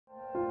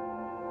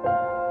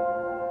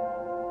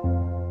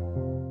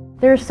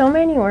There are so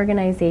many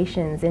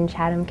organizations in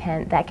Chatham,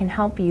 Kent that can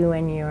help you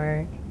and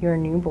your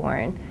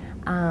newborn.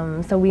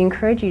 So we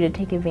encourage you to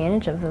take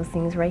advantage of those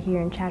things right here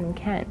in Chatham,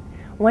 Kent.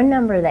 One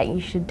number that you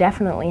should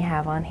definitely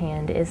have on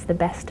hand is the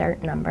Best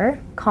Start number.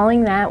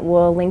 Calling that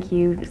will link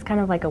you, it's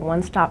kind of like a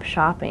one-stop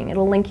shopping.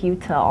 It'll link you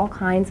to all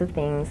kinds of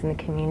things in the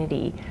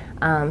community,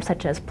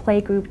 such as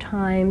playgroup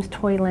times,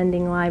 toy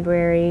lending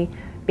library,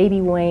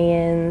 baby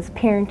weigh-ins,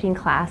 parenting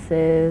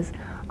classes,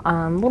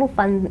 little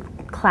fun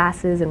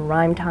classes and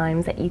rhyme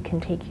times that you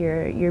can take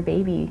your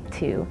baby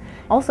to.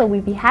 Also,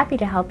 we'd be happy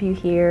to help you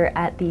here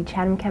at the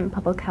Chatham Kent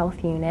Public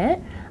Health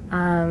Unit.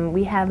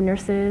 We have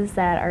nurses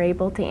that are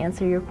able to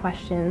answer your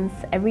questions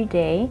every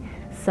day.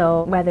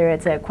 So whether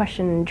it's a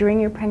question during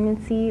your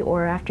pregnancy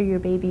or after your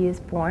baby is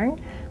born,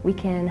 we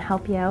can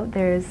help you out.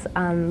 There's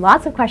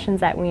lots of questions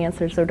that we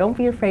answer, so don't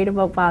be afraid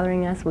about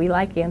bothering us. We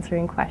like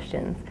answering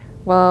questions.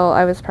 While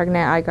I was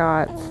pregnant, I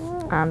got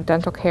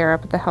dental care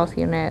up at the health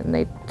unit, and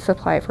they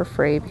supply it for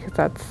free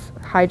because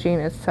hygiene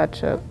is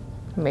such a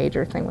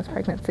major thing with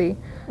pregnancy.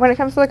 When it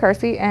comes to the car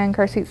seat and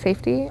car seat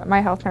safety,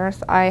 my health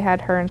nurse, I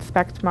had her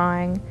inspect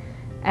mine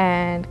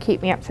and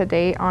keep me up to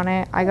date on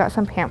it. I got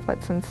some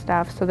pamphlets and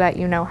stuff so that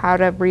you know how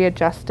to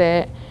readjust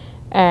it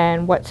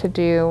and what to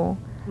do.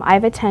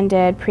 I've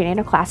attended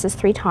prenatal classes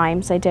 3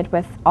 times. I did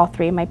with all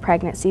 3 of my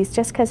pregnancies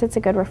just because it's a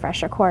good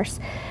refresher course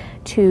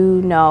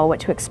to know what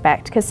to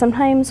expect, because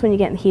sometimes when you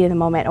get in the heat of the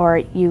moment or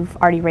you've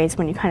already raised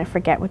one, you kind of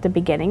forget what the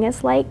beginning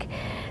is like.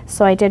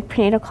 So I did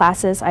prenatal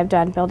classes. I've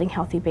done Building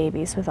Healthy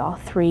Babies with all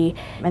 3,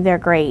 and they're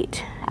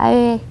great.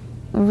 I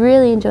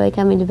really enjoy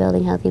coming to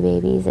Building Healthy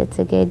Babies. It's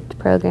a good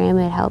program.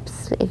 It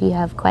helps if you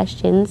have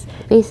questions.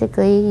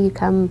 Basically, you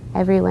come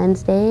every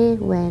Wednesday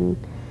when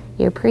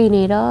you're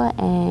prenatal,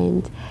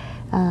 and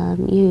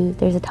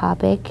there's a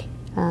topic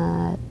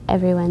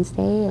every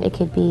Wednesday. It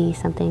could be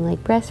something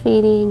like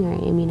breastfeeding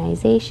or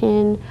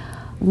immunization,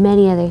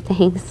 many other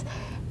things.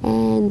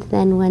 And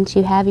then once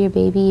you have your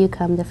baby, you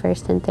come the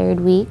 1st and 3rd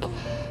week,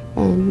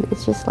 and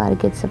it's just a lot of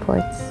good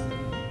supports.